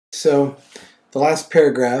So the last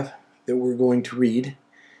paragraph that we're going to read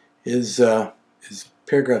is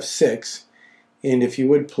paragraph 6, and if you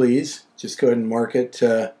would please just go ahead and mark it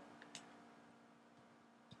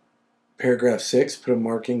paragraph 6, put a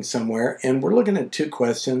marking somewhere, and we're looking at two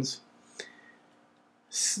questions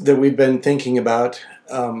that we've been thinking about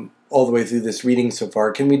all the way through this reading so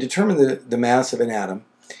far. Can we determine the mass of an atom,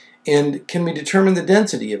 and can we determine the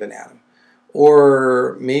density of an atom?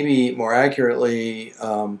 Or maybe more accurately,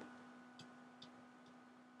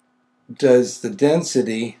 does the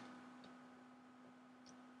density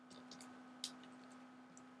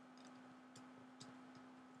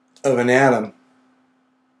of an atom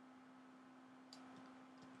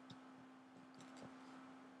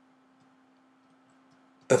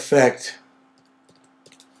affect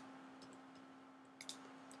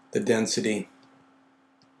the density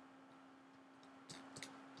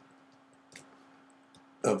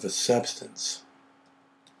of the substance?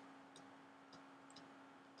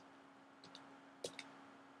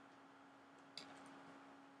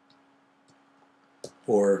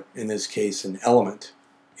 Or in this case, an element,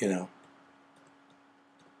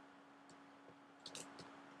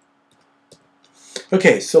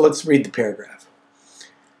 Okay, so let's read the paragraph.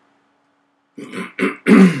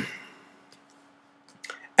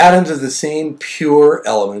 Atoms of the same pure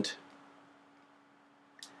element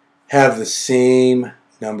have the same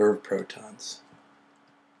number of protons.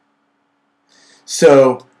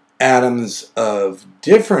 So atoms of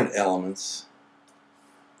different elements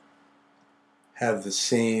have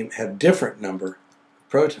different number of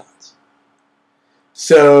protons.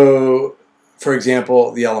 So, for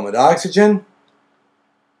example, the element oxygen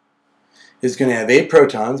is going to have 8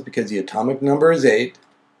 protons because the atomic number is 8.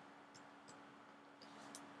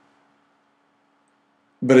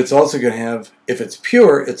 But it's also going to have, if it's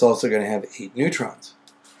pure, it's also going to have 8 neutrons.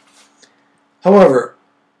 However,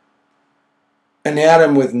 an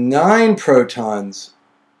atom with 9 protons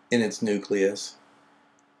in its nucleus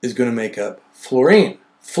is going to make up fluorine.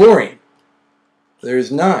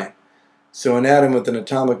 There's 9. So an atom with an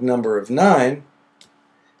atomic number of 9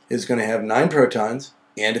 is going to have 9 protons,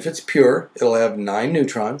 and if it's pure, it'll have 9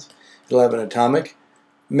 neutrons. It'll have an atomic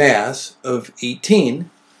mass of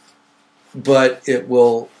 18, but it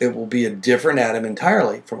will be a different atom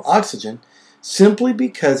entirely from oxygen, simply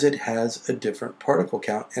because it has a different particle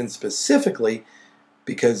count, and specifically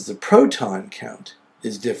because the proton count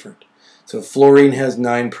is different. So fluorine has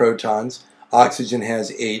 9 protons, oxygen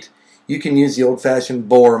has 8. You can use the old-fashioned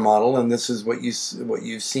Bohr model, and this is what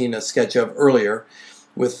you've seen a sketch of earlier,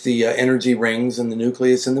 with the energy rings and the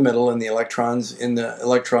nucleus in the middle and the electrons in the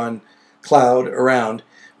electron cloud around.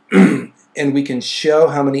 And we can show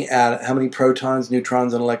how many protons,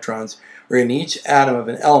 neutrons, and electrons are in each atom of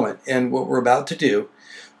an element. And what we're about to do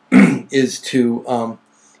is to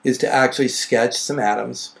actually sketch some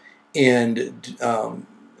atoms and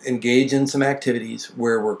engage in some activities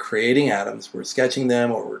where we're creating atoms. We're sketching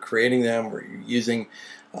them, or we're creating them. We're using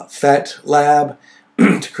PhET lab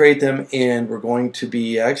to create them, and we're going to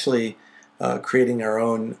be actually creating our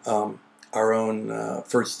own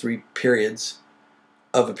first 3 periods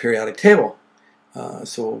of a periodic table.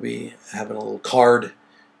 So we'll be having a little card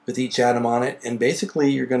with each atom on it, and basically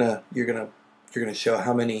you're gonna show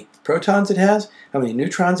how many protons it has, how many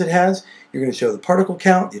neutrons it has. You're going to show the particle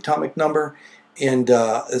count, the atomic number, and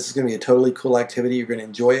this is going to be a totally cool activity. You're going to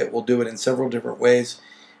enjoy it. We'll do it in several different ways,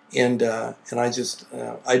 and I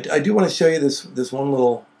do want to show you this one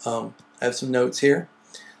little. I have some notes here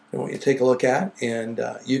I want you to take a look at, and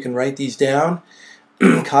you can write these down.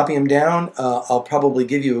 Copy them down. I'll probably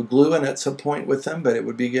give you a glue in at some point with them, but it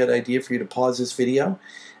would be a good idea for you to pause this video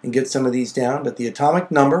and get some of these down. But the atomic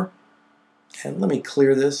number, and let me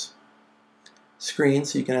clear this screen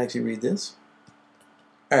so you can actually read this.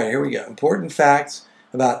 All right, here we go. Important facts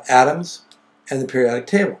about atoms and the periodic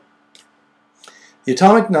table. The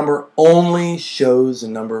atomic number only shows the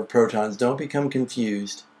number of protons. Don't become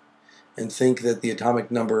confused and think that the atomic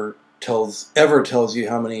number ever tells you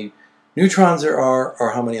how many neutrons there are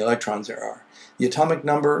or how many electrons there are. The atomic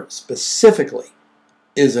number specifically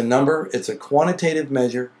is a number. It's a quantitative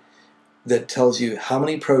measure that tells you how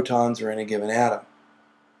many protons are in a given atom.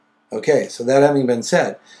 Okay, so that having been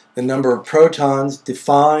said, the number of protons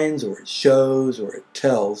defines, or it shows, or it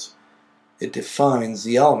tells, it defines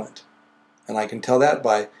the element. And I can tell that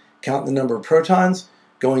by counting the number of protons,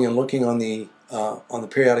 going and looking on the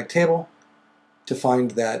periodic table to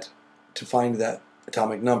find that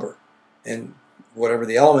atomic number. And whatever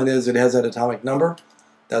the element is, it has that atomic number.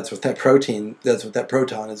 That's what that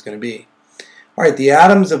proton is going to be. All right, the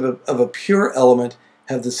atoms of a pure element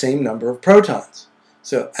have the same number of protons.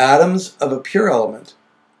 So atoms of a pure element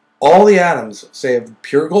all the atoms, say of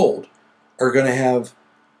pure gold, are going to have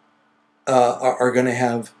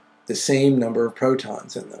the same number of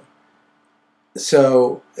protons in them.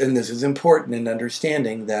 So, and this is important in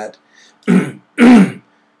understanding that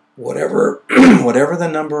whatever the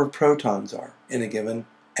number of protons are in a given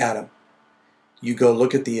atom, you go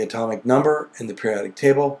look at the atomic number in the periodic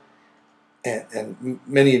table, and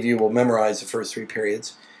many of you will memorize the first three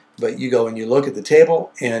periods, but you go and you look at the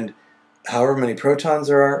table, and however many protons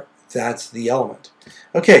there are, that's the element.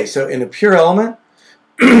 Okay, so in a pure element,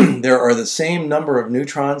 there are the same number of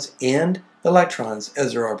neutrons and electrons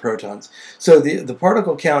as there are protons. So the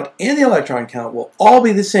particle count and the electron count will all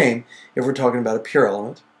be the same if we're talking about a pure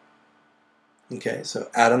element. Okay, so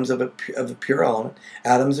atoms of a pure element,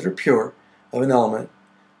 atoms that are pure of an element,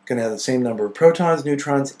 going to have the same number of protons,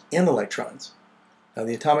 neutrons, and electrons. Now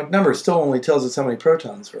the atomic number still only tells us how many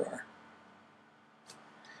protons there are.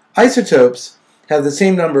 Isotopes have the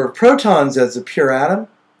same number of protons as the pure atom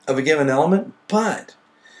of a given element, but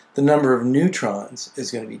the number of neutrons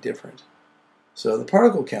is going to be different. So the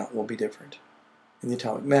particle count will be different. And the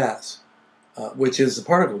atomic mass, which is the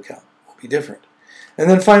particle count, will be different. And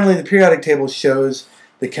then finally, the periodic table shows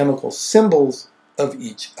the chemical symbols of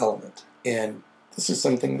each element. And this is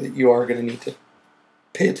something that you are going to need to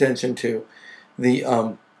pay attention to.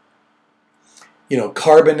 The,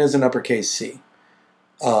 carbon is an uppercase C.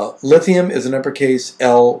 Lithium is an uppercase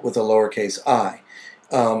L with a lowercase I.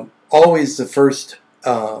 Always the first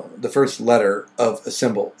letter of a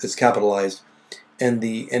symbol is capitalized, and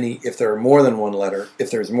if there's more than one letter,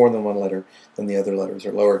 then the other letters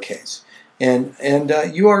are lowercase. And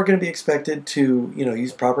you are going to be expected to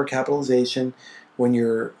use proper capitalization when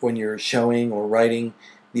you're showing or writing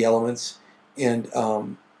the elements. And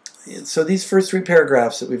so these first three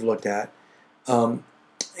paragraphs that we've looked at, and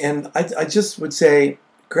I just would say,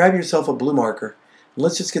 grab yourself a blue marker. And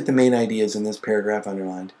let's just get the main ideas in this paragraph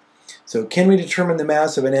underlined. So, can we determine the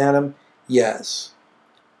mass of an atom? Yes.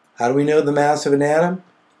 How do we know the mass of an atom?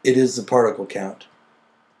 It is the particle count.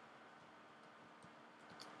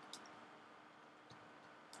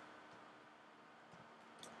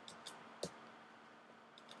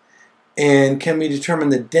 And can we determine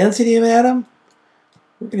the density of an atom?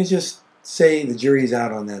 We're going to just say the jury's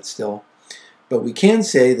out on that still. But we can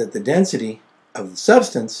say that the density of the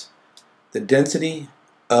substance, the density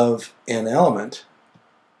of an element,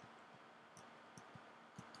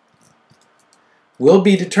 will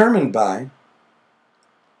be determined by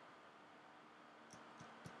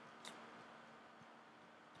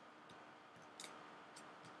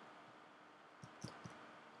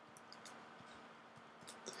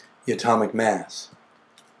the atomic mass.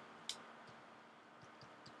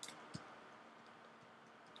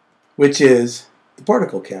 Which is the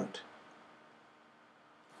particle count.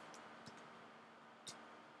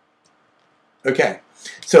 Okay,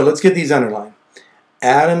 so let's get these underlined.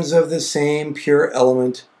 Atoms of the same pure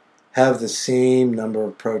element have the same number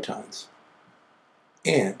of protons.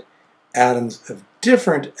 And atoms of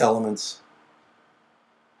different elements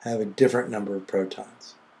have a different number of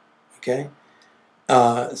protons. Okay?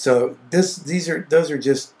 So these are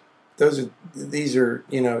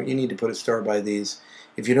you need to put a star by these.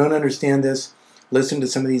 If you don't understand this, listen to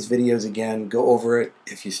some of these videos again, go over it.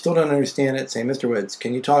 If you still don't understand it, say, Mr. Woods,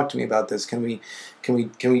 can you talk to me about this? Can we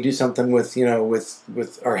do something with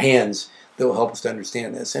with our hands that will help us to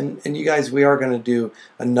understand this? And you guys, we are going to do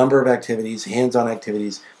a number of activities, hands-on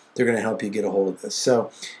activities. They're going to help you get a hold of this.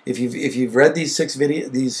 So if you've read these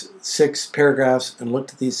six paragraphs and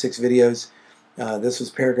looked at these 6 videos, this was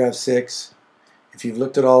paragraph 6. If you've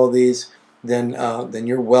looked at all of these, then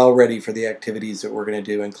you're well ready for the activities that we're going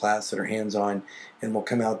to do in class that are hands-on, and we'll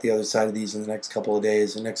come out the other side of these in the next couple of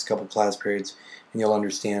days, the next couple of class periods, and you'll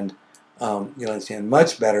understand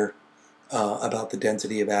much better about the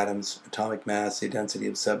density of atoms, atomic mass, the density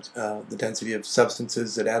of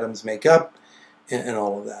substances that atoms make up, and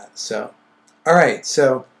all of that. So, all right,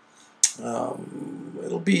 so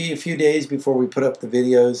it'll be a few days before we put up the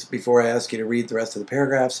videos, before I ask you to read the rest of the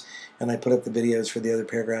paragraphs, and I put up the videos for the other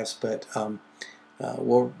paragraphs. But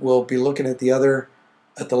we'll be looking at the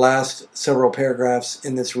last several paragraphs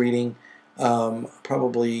in this reading,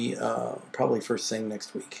 probably first thing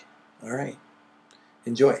next week. All right,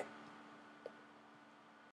 enjoy.